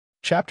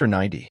Chapter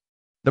 90.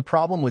 The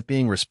problem with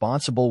being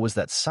responsible was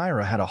that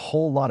Syra had a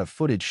whole lot of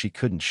footage she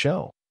couldn't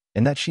show,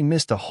 and that she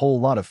missed a whole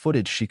lot of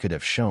footage she could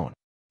have shown.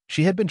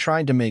 She had been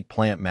trying to make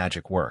plant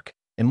magic work,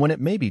 and when it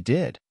maybe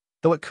did,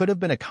 though it could have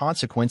been a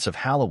consequence of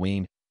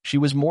Halloween, she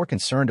was more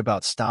concerned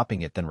about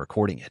stopping it than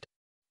recording it.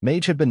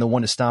 Mage had been the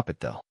one to stop it,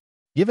 though.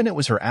 Given it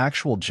was her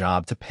actual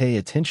job to pay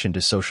attention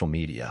to social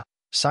media,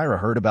 Syra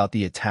heard about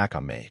the attack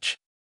on Mage.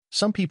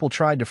 Some people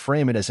tried to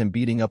frame it as him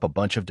beating up a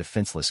bunch of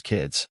defenseless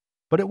kids,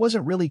 but it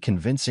wasn't really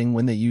convincing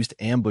when they used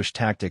ambush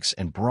tactics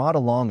and brought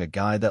along a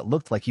guy that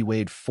looked like he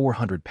weighed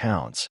 400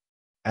 pounds.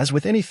 As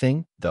with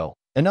anything, though,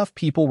 enough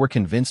people were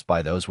convinced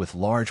by those with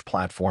large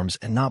platforms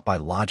and not by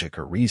logic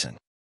or reason.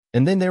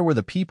 And then there were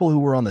the people who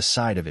were on the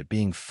side of it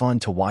being fun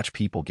to watch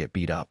people get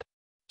beat up.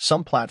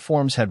 Some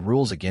platforms had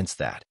rules against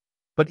that,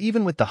 but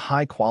even with the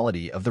high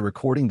quality of the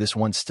recording, this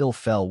one still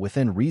fell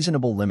within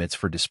reasonable limits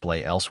for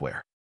display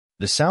elsewhere.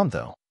 The sound,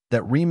 though,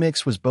 that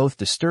remix was both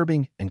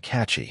disturbing and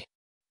catchy.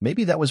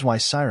 Maybe that was why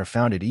Syra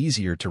found it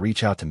easier to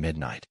reach out to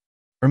Midnight.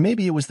 Or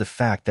maybe it was the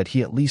fact that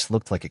he at least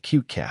looked like a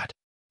cute cat.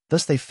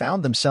 Thus they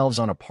found themselves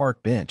on a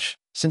park bench,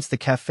 since the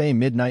cafe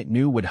Midnight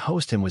knew would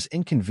host him was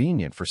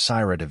inconvenient for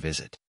Syra to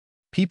visit.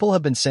 People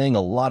have been saying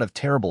a lot of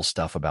terrible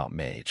stuff about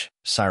Mage,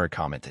 Syra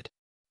commented,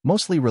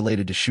 mostly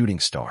related to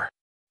Shooting Star.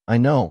 I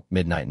know,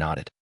 Midnight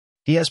nodded.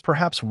 He has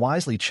perhaps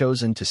wisely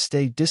chosen to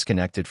stay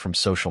disconnected from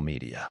social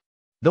media,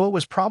 though it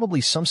was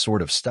probably some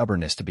sort of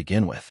stubbornness to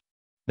begin with.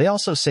 They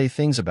also say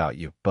things about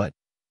you, but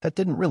that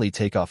didn't really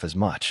take off as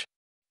much.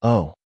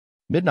 Oh,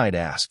 Midnight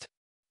asked.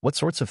 What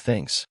sorts of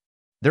things?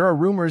 There are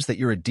rumors that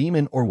you're a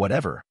demon or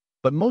whatever,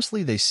 but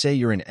mostly they say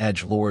you're an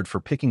edgelord for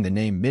picking the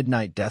name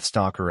Midnight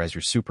Deathstalker as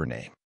your super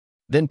name.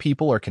 Then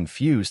people are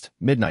confused,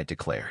 Midnight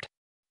declared.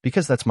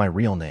 Because that's my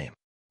real name.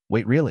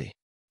 Wait, really?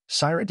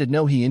 Syra did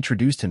know he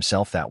introduced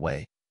himself that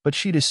way, but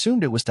she'd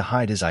assumed it was to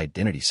hide his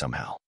identity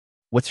somehow.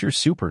 What's your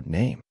super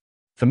name?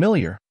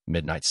 Familiar,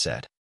 Midnight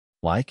said.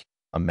 Like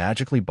a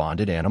magically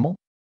bonded animal?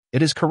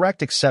 It is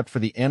correct except for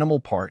the animal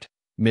part,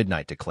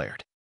 Midnight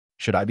declared.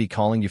 Should I be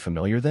calling you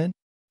familiar then?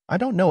 I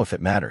don't know if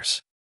it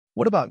matters.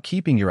 What about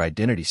keeping your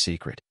identity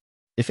secret?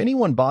 If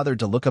anyone bothered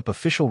to look up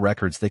official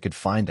records, they could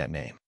find that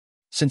name.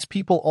 Since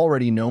people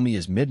already know me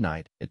as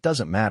Midnight, it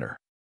doesn't matter.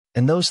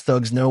 And those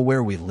thugs know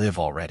where we live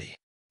already.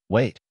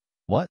 Wait,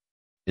 what?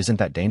 Isn't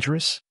that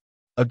dangerous?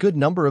 A good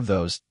number of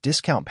those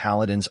discount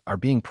paladins are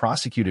being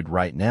prosecuted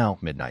right now,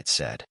 Midnight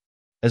said,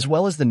 as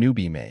well as the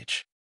newbie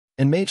Mage.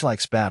 And Mage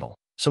likes battle,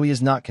 so he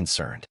is not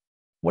concerned.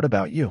 What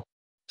about you?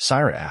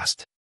 Syra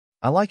asked.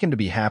 I like him to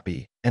be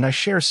happy, and I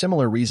share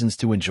similar reasons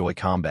to enjoy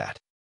combat.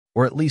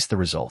 Or at least the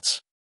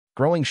results.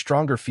 Growing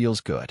stronger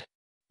feels good.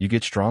 You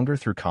get stronger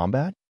through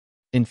combat?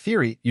 In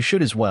theory, you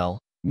should as well,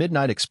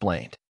 Midnight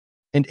explained.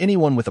 And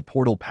anyone with a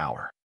portal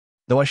power.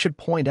 Though I should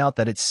point out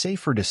that it's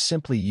safer to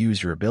simply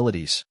use your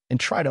abilities and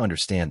try to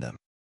understand them.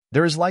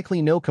 There is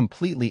likely no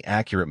completely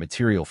accurate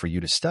material for you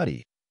to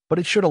study, but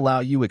it should allow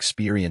you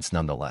experience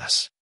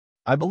nonetheless.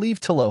 I believe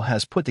Turlough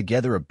has put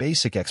together a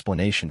basic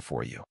explanation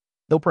for you,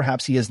 though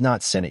perhaps he has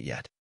not sent it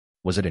yet.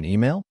 Was it an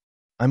email?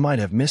 I might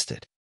have missed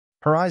it.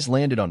 Her eyes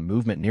landed on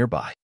movement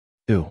nearby.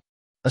 Ooh,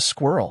 a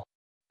squirrel.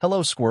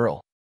 Hello,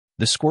 squirrel.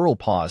 The squirrel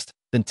paused,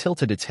 then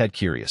tilted its head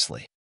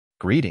curiously.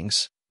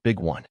 Greetings, big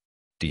one.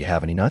 Do you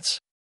have any nuts?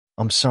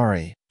 I'm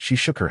sorry, she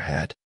shook her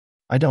head.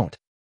 I don't.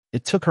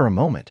 It took her a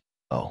moment.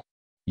 Oh,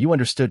 you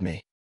understood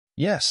me.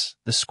 Yes,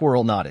 the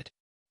squirrel nodded.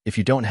 If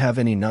you don't have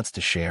any nuts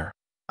to share,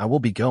 I will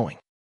be going.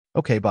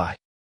 Okay, bye.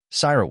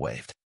 Syra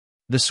waved.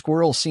 The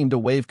squirrel seemed to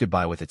wave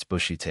goodbye with its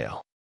bushy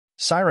tail.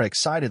 Syra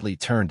excitedly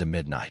turned to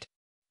Midnight.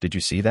 Did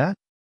you see that?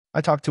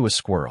 I talked to a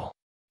squirrel.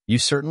 You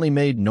certainly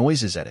made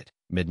noises at it,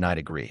 Midnight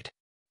agreed.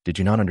 Did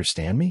you not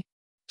understand me?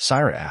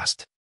 Syra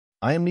asked.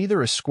 I am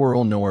neither a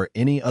squirrel nor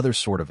any other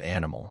sort of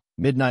animal,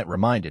 Midnight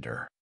reminded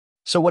her.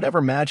 So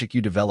whatever magic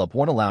you develop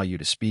won't allow you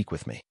to speak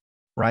with me.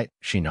 Right,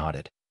 she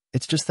nodded.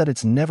 It's just that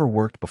it's never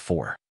worked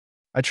before.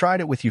 I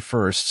tried it with you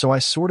first, so I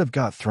sort of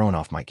got thrown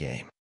off my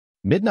game.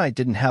 Midnight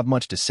didn't have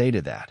much to say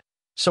to that,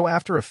 so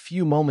after a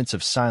few moments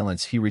of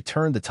silence he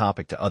returned the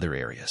topic to other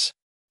areas.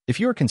 If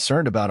you are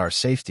concerned about our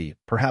safety,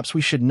 perhaps we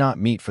should not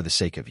meet for the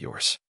sake of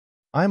yours.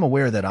 I am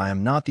aware that I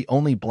am not the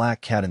only black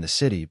cat in the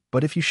city,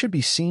 but if you should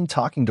be seen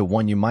talking to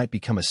one, you might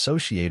become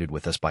associated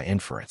with us by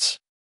inference.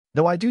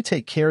 Though I do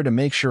take care to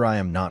make sure I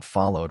am not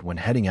followed when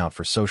heading out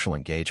for social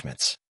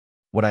engagements.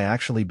 Would I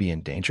actually be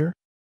in danger?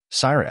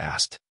 Syra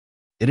asked.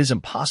 It is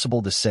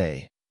impossible to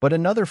say, but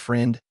another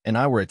friend and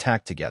I were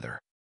attacked together.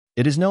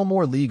 It is no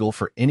more legal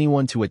for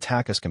anyone to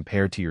attack us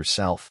compared to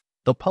yourself,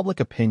 though public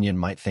opinion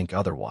might think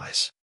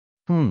otherwise.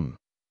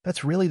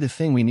 That's really the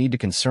thing we need to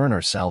concern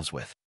ourselves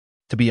with.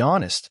 To be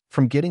honest,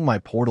 from getting my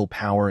portal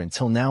power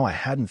until now I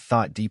hadn't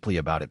thought deeply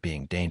about it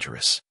being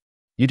dangerous.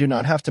 You do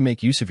not have to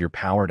make use of your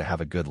power to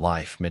have a good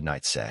life,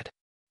 Midnight said.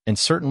 And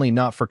certainly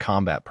not for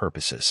combat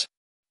purposes.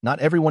 Not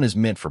everyone is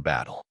meant for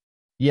battle.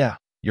 Yeah,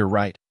 you're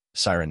right,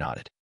 Syra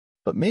nodded.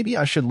 But maybe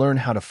I should learn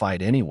how to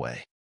fight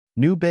anyway.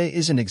 New Bay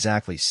isn't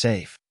exactly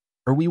safe,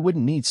 or we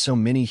wouldn't need so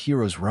many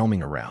heroes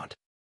roaming around.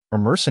 Or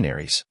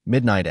mercenaries,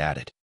 Midnight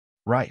added.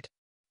 Right.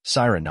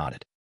 Syra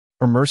nodded.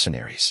 Or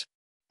mercenaries.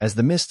 As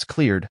the mists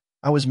cleared,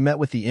 I was met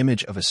with the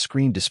image of a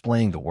screen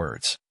displaying the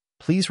words,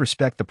 "Please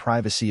respect the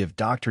privacy of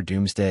Dr.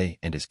 Doomsday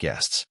and his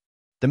guests."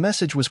 The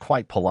message was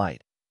quite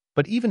polite,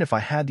 but even if I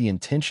had the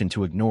intention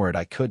to ignore it,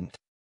 I couldn't.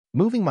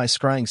 Moving my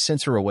scrying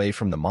sensor away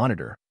from the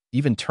monitor,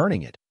 even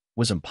turning it,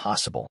 was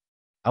impossible.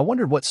 I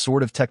wondered what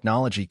sort of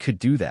technology could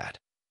do that.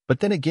 But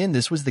then again,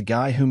 this was the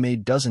guy who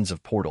made dozens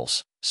of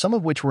portals, some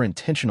of which were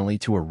intentionally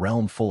to a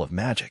realm full of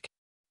magic.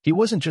 He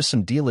wasn't just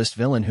some D-list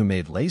villain who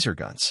made laser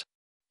guns.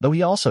 Though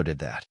he also did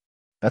that.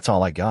 That's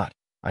all I got,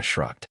 I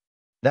shrugged.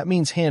 That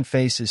means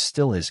Handface is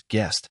still his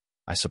guest,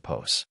 I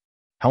suppose.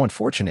 How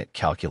unfortunate,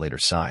 Calculator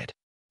sighed.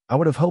 I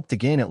would have hoped to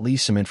gain at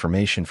least some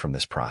information from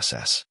this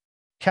process.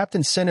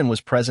 Captain Sinan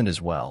was present as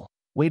well,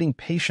 waiting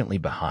patiently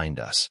behind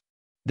us.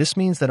 This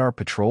means that our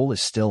patrol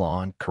is still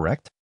on,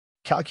 correct?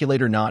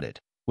 Calculator nodded.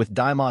 With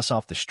Deimos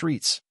off the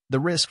streets, the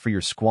risk for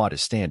your squad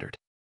is standard.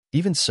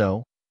 Even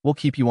so, we'll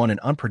keep you on an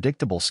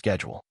unpredictable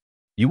schedule.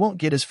 You won't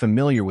get as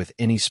familiar with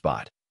any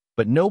spot,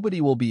 but nobody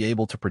will be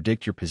able to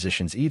predict your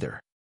positions either.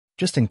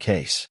 Just in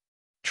case.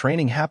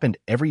 Training happened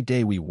every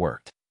day we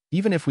worked,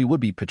 even if we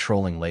would be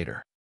patrolling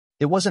later.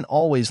 It wasn't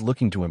always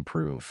looking to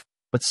improve,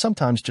 but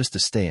sometimes just to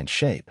stay in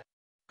shape.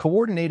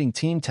 Coordinating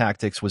team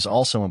tactics was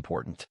also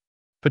important.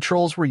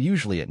 Patrols were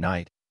usually at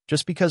night,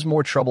 just because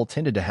more trouble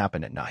tended to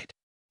happen at night.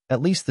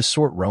 At least the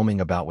sort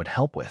roaming about would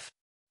help with.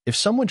 If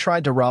someone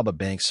tried to rob a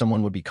bank,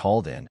 someone would be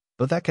called in,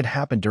 though that could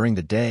happen during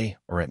the day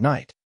or at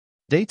night.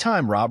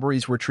 Daytime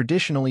robberies were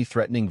traditionally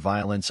threatening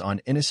violence on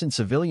innocent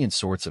civilian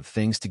sorts of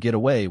things to get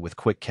away with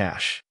quick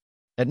cash.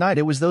 At night,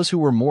 it was those who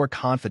were more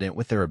confident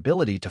with their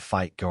ability to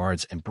fight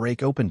guards and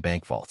break open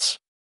bank vaults.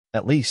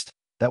 At least,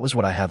 that was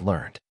what I had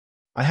learned.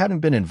 I hadn't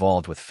been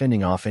involved with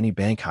fending off any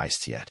bank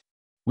heists yet.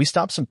 We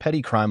stopped some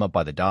petty crime up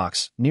by the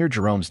docks, near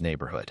Jerome's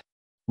neighborhood.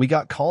 We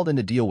got called in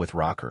to deal with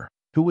Rocker,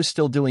 who was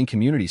still doing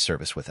community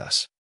service with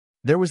us.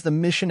 There was the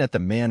mission at the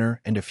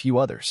manor and a few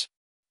others.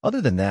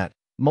 Other than that,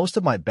 most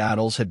of my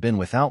battles had been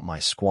without my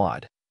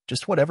squad,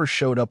 just whatever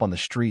showed up on the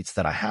streets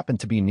that I happened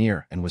to be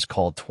near and was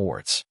called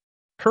towards.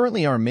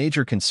 Currently, our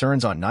major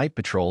concerns on night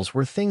patrols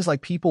were things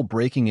like people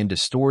breaking into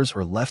stores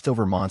or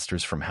leftover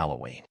monsters from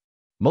Halloween.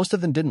 Most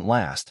of them didn't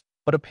last,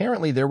 but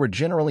apparently there were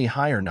generally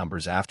higher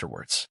numbers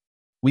afterwards.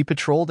 We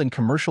patrolled in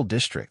commercial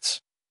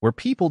districts, where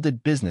people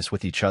did business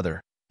with each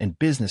other, and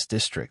business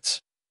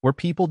districts, where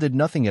people did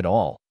nothing at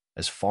all,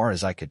 as far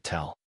as I could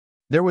tell.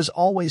 There was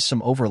always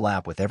some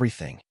overlap with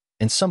everything,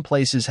 and some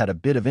places had a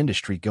bit of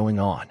industry going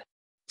on.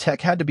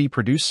 Tech had to be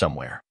produced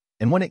somewhere,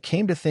 and when it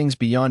came to things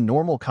beyond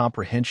normal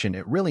comprehension,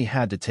 it really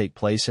had to take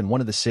place in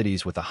one of the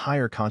cities with a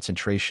higher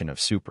concentration of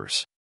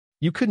supers.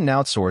 You couldn't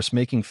outsource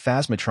making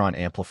phasmatron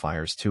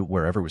amplifiers to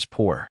wherever was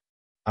poor.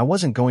 I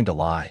wasn't going to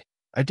lie.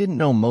 I didn't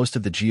know most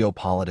of the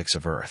geopolitics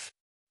of Earth.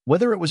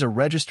 Whether it was a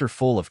register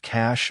full of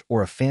cash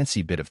or a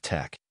fancy bit of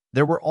tech,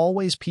 there were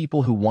always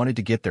people who wanted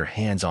to get their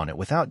hands on it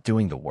without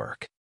doing the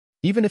work.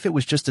 Even if it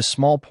was just a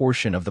small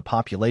portion of the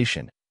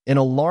population, in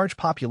a large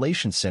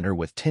population center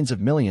with tens of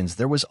millions,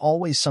 there was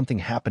always something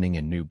happening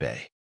in New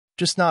Bay.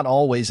 Just not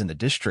always in the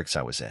districts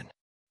I was in.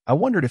 I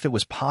wondered if it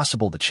was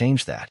possible to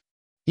change that.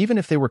 Even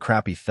if they were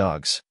crappy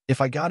thugs, if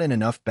I got in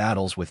enough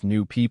battles with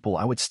new people,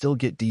 I would still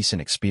get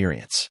decent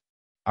experience.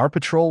 Our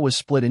patrol was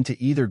split into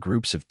either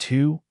groups of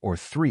 2 or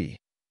 3.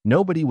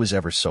 Nobody was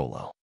ever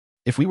solo.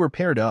 If we were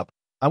paired up,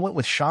 I went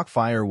with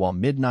Shockfire while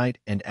Midnight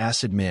and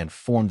Acid Man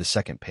formed the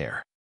second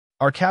pair.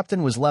 Our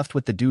captain was left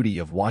with the duty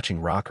of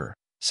watching Rocker,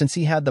 since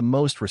he had the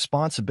most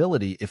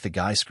responsibility if the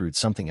guy screwed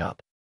something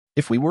up.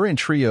 If we were in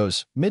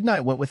trios,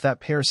 Midnight went with that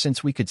pair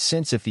since we could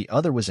sense if the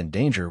other was in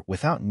danger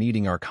without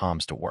needing our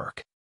comms to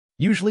work.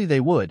 Usually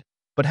they would,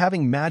 but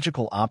having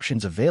magical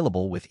options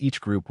available with each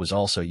group was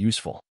also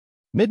useful.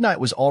 Midnight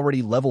was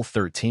already level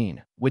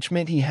 13, which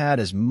meant he had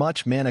as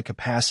much mana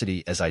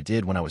capacity as I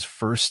did when I was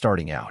first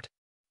starting out.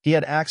 He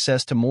had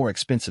access to more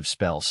expensive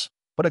spells,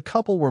 but a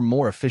couple were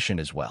more efficient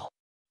as well.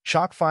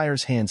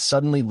 Shockfire's hand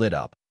suddenly lit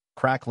up,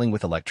 crackling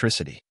with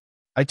electricity.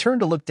 I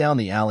turned to look down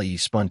the alley he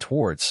spun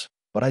towards,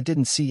 but I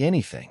didn't see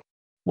anything.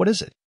 "What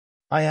is it?"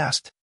 I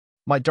asked.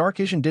 My dark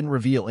vision didn't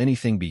reveal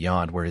anything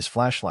beyond where his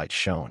flashlight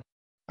shone.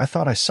 "I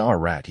thought I saw a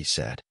rat," he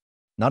said.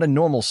 "Not a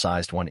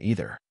normal-sized one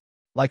either.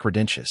 Like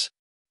Redentious.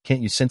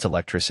 Can't you sense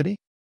electricity?"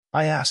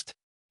 I asked.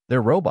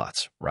 "They're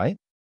robots, right?"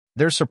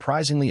 "They're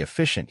surprisingly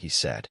efficient," he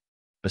said.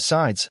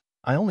 "Besides,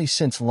 I only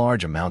sense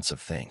large amounts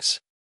of things.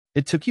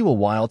 It took you a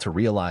while to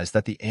realize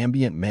that the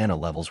ambient mana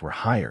levels were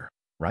higher,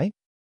 right?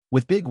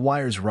 With big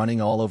wires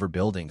running all over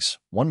buildings,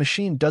 one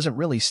machine doesn't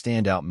really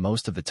stand out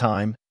most of the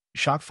time,"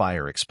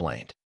 Shockfire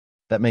explained.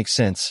 "That makes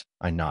sense,"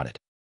 I nodded.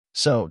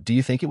 "So, do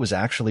you think it was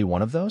actually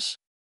one of those?"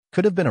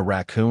 "Could have been a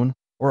raccoon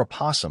or a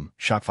possum,"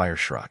 Shockfire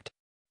shrugged.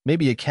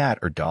 "Maybe a cat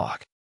or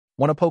dog.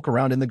 Want to poke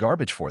around in the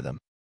garbage for them?"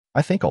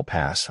 "I think I'll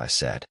pass," I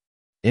said.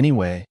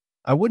 "Anyway,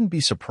 I wouldn't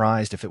be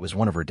surprised if it was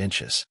one of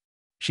Redentious.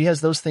 She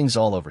has those things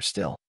all over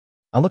still."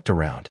 I looked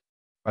around.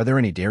 "Are there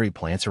any dairy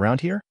plants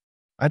around here?"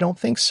 "I don't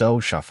think so,"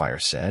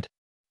 Shockfire said.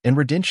 And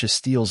Redentia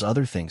steals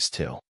other things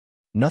too.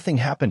 Nothing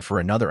happened for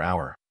another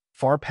hour,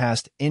 far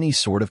past any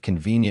sort of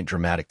convenient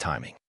dramatic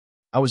timing.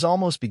 I was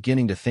almost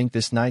beginning to think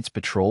this night's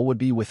patrol would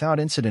be without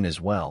incident as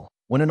well,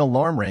 when an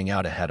alarm rang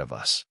out ahead of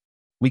us.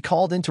 We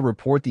called in to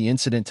report the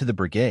incident to the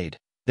brigade.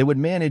 They would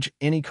manage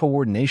any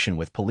coordination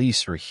with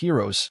police or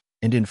heroes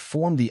and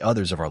inform the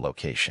others of our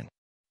location.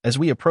 As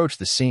we approached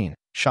the scene,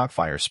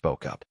 Shockfire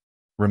spoke up.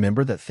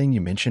 Remember that thing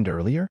you mentioned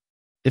earlier?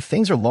 If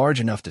things are large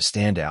enough to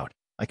stand out,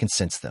 I can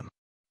sense them.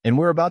 And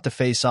we're about to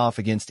face off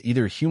against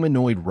either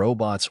humanoid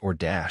robots or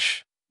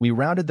Dash. We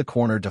rounded the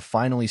corner to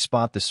finally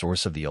spot the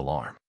source of the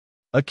alarm.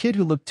 A kid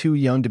who looked too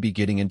young to be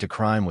getting into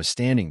crime was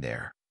standing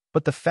there,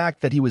 but the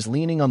fact that he was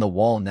leaning on the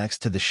wall next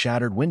to the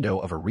shattered window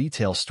of a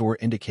retail store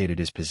indicated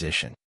his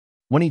position.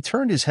 When he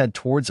turned his head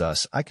towards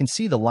us, I can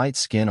see the light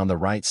skin on the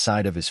right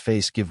side of his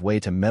face give way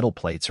to metal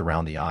plates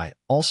around the eye,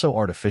 also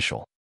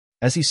artificial.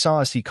 As he saw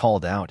us, he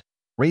called out,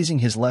 raising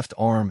his left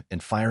arm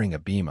and firing a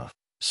beam of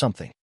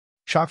something.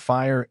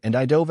 Shockfire, and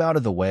I dove out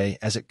of the way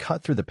as it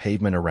cut through the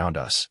pavement around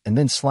us and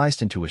then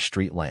sliced into a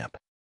street lamp.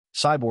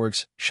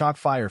 Cyborgs,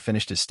 Shockfire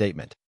finished his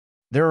statement.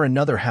 There are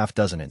another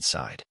half-dozen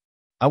inside.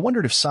 I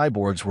wondered if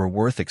cyborgs were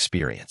worth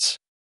experience.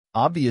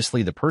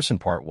 Obviously the person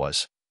part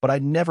was, but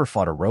I'd never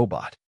fought a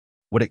robot.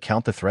 Would it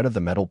count the threat of the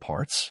metal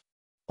parts?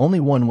 Only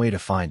one way to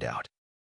find out.